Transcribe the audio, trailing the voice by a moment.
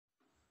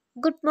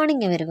Good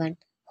morning, everyone.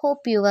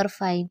 Hope you are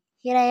fine.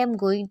 Here I am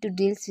going to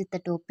deal with the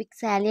topic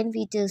salient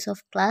features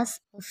of class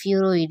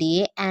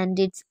ophiuroidea and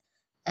its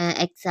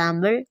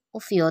example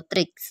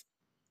ophiothrix.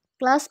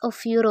 Class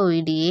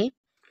ophiuroidea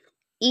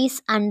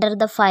is under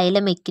the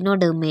phylum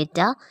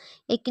Echinodermata.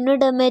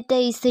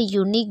 Echinodermata is a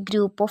unique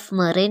group of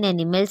marine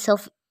animals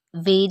of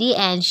very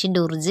ancient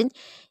origin.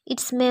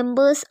 Its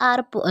members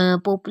are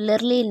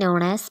popularly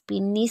known as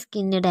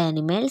spiny-skinned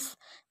animals.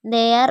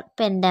 They are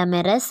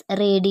pentamerous,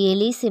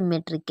 radially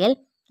symmetrical,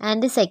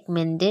 and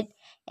segmented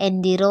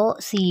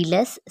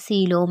enterocoelous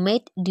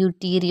coelomate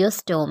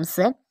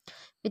deuteriostomes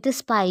with a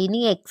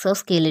spiny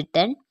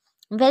exoskeleton,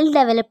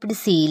 well-developed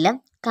coelom,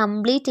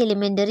 complete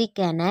alimentary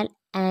canal,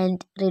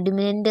 and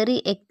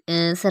rudimentary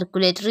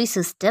circulatory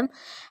system,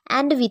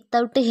 and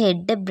without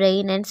head,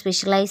 brain, and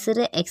specialized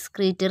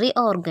excretory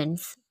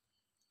organs.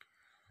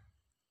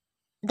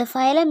 The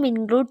phylum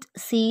includes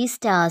sea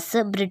stars,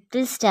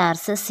 brittle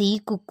stars,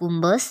 sea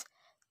cucumbers,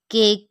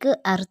 cake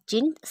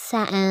urchins,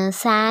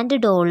 sand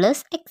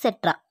dollars,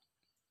 etc.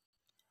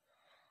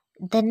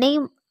 The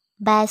name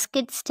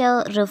basket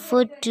star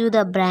referred to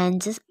the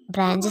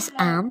branches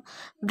arm.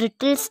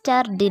 Brittle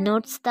star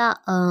denotes the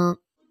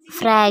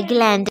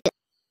fragile and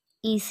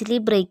easily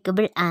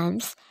breakable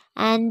arms,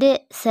 and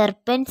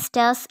serpent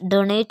stars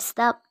denotes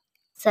the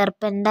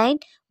serpentine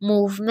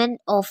movement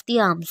of the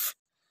arms.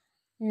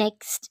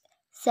 Next,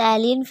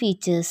 salient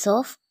features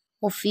of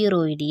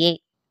ophiuroidea.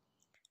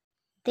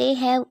 They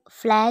have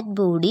flat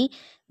body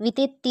with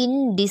a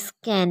thin disc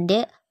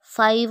and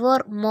 5 or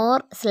more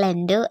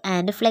slender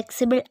and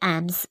flexible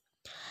arms.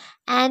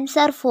 Arms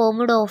are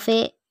formed of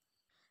a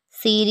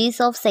series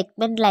of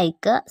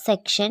segment-like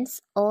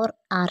sections or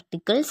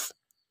articles,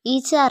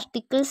 each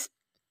articles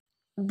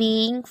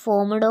being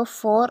formed of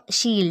 4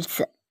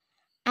 shields.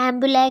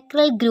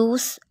 Ambulacral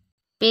grooves,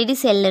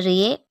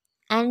 pedicellariae,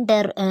 and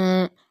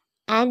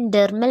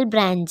dermal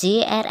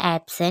branchiae are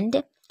absent.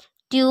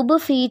 Tube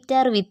feet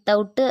are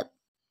without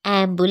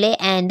ambulae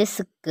and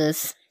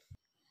suckers.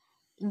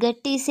 Gut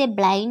is a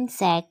blind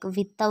sac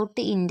without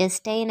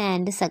intestine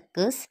and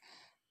suckers.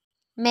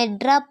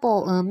 Medra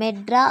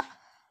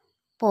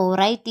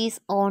porite is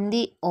on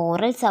the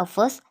oral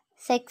surface.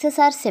 Sexes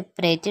are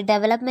separated.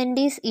 Development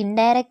is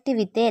indirect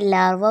with a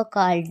larva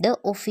called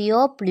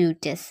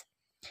ophiopluteus.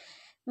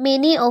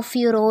 Many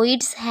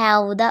ophiuroids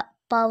have the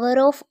power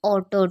of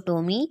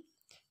autotomy,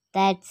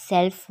 that's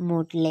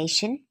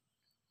self-mutilation,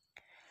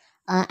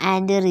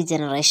 and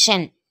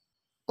regeneration.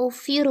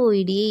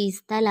 Ophiuroidea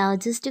is the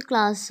largest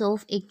class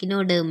of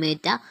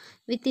echinodermata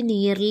with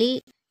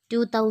nearly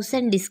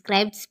 2000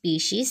 described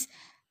species.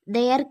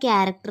 They are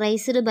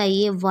characterized by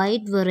a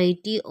wide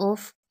variety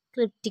of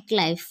cryptic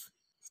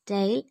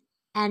lifestyle,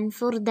 and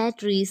for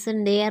that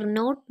reason they are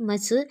not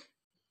much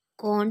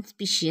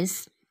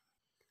conspicuous.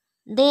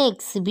 They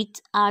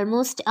exhibit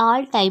almost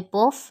all type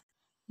of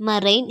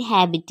marine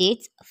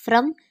habitats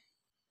from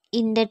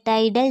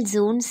intertidal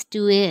zones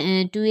to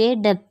a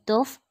depth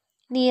of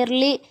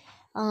nearly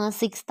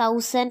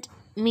 6,000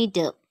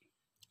 meter.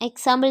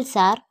 Examples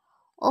are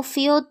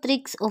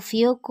ophiothrix,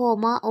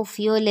 ophiocoma,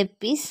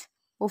 ophiolepis,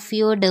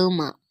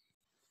 ophioderma.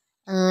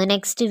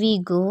 Next we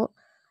go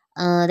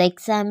the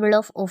example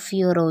of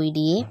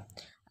ophiuroidea,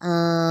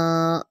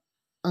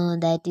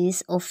 that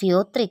is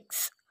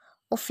ophiothrix.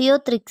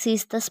 Ophiothrix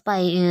is the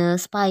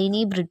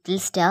spiny brittle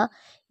star.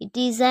 It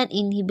is an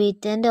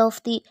inhabitant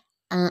of the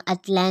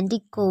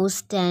Atlantic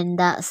coast and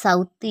the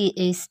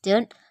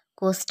southeastern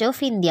coast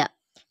of India.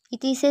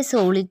 It is a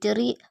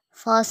solitary,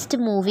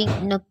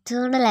 fast-moving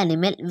nocturnal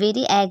animal,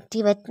 very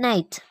active at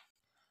night.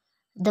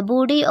 The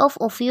body of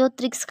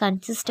ophiothrix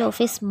consists of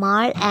a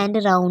small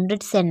and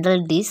rounded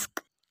central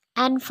disc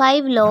and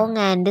 5 long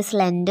and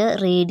slender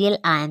radial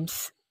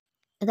arms.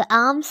 The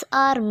arms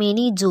are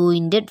many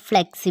jointed,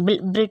 flexible,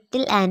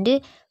 brittle,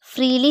 and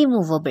freely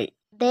movable.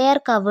 They are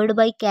covered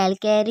by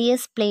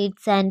calcareous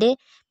plates and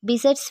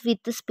bisets with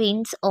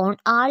spines on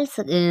all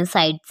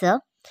sides.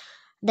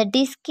 The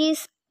disc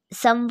is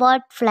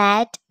somewhat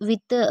flat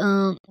with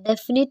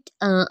definite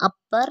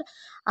upper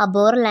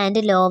aboral and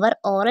lower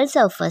oral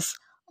surface.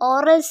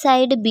 Oral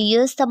side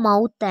bears the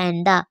mouth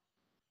and the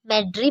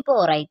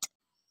madreporite.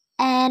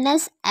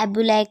 Anus,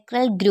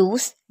 ambulacral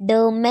grooves,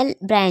 dermal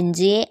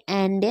branchiae,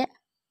 and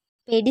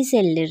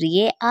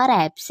pedicellariae are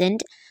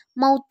absent.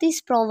 Mouth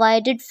is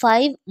provided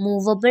 5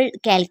 movable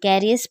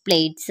calcareous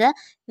plates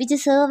which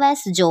serve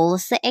as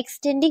jaws.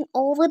 Extending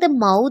over the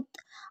mouth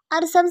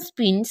are some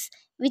spines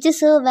which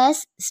serve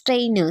as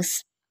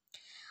strainers.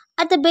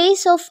 At the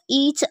base of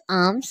each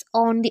arms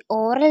on the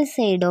oral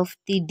side of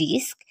the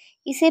disc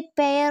is a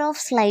pair of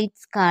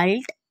slits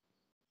called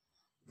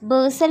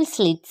bursal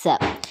slits.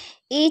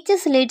 Each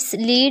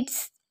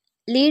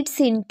leads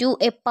into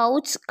a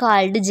pouch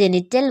called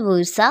genital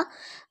bursa.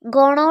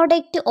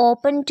 Gonoduct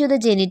open to the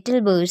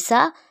genital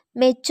bursa.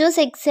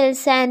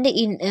 Metrosexuals and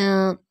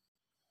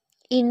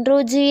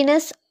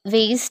androgynous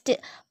waste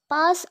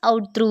pass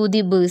out through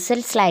the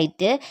bursal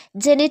slit.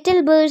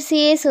 Genital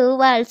bursae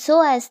serve also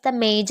as the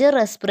major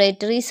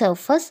respiratory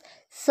surface,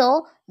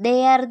 so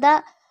they are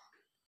the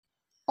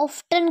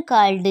often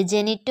called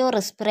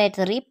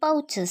genito-respiratory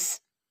pouches.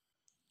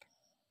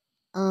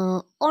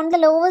 On the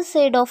lower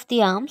side of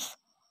the arms,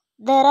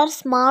 there are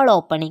small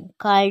openings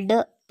called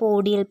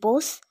podial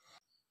pores.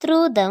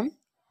 Through them,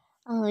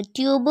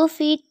 tube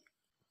feet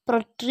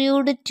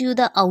protrude to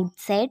the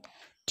outside.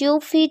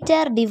 Tube feet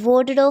are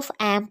devoid of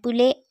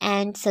ampullae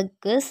and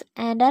suckers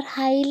and are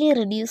highly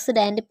reduced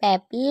and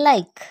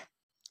papilla-like.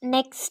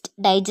 Next,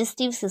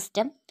 digestive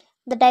system.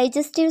 The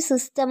digestive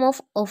system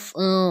of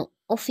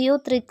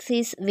ophiothrix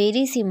is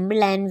very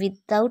simple and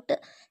without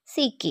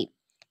CK.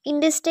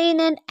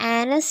 Intestine and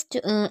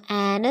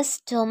anus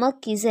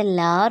stomach is a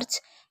large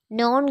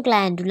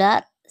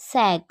non-glandular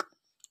sac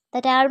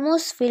that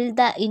almost fill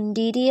the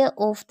interior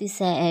of the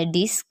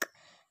disc.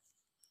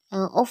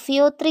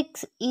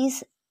 Ophiothrix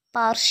is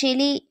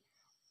partially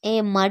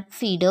a mud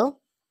feeder,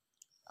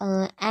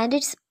 and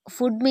its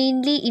food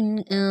mainly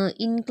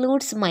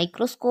includes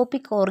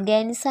microscopic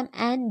organisms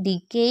and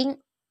decaying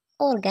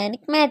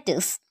organic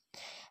matters.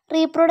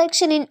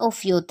 Reproduction in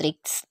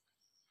ophiothrix.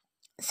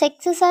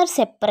 Sexes are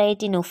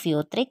separate in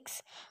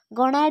ophiothrix.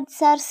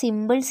 Gonads are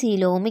simple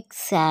coelomic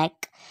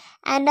sac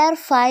and are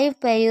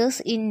 5 pairs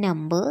in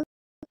number.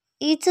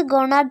 Each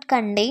gonad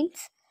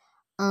contains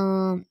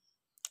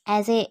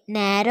as a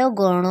narrow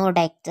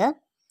gonadactyl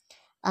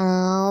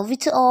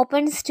which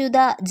opens to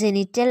the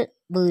genital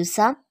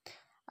bursa.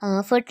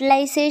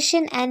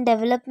 Fertilization and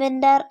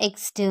development are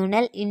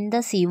external in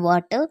the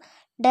seawater.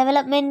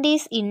 Development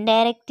is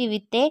indirect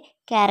with a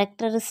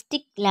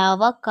characteristic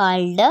larva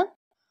called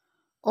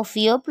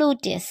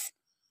ophiopluteus.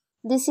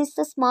 This is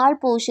the small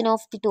portion of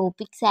the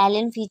topic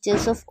salient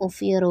features of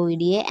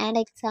ophiuroidea and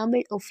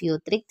example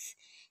ophiothrix.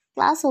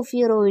 Class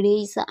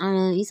ophiuroidea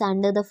is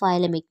under the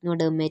phylum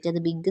Echinodermata.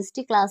 The biggest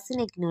class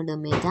in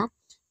Echinodermata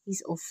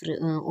is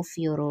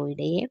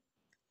ophiuroidea.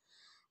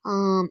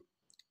 Um,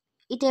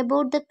 it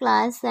about the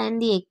class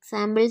and the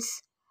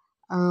examples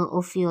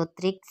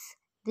ophiothrix.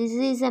 This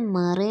is a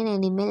marine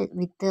animal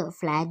with a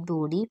flat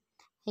body.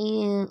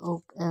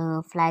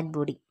 Flat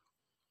body.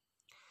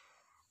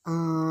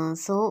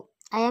 So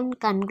I am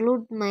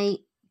conclude my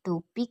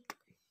topic.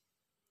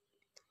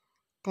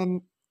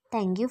 Then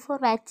thank you for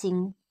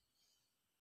watching.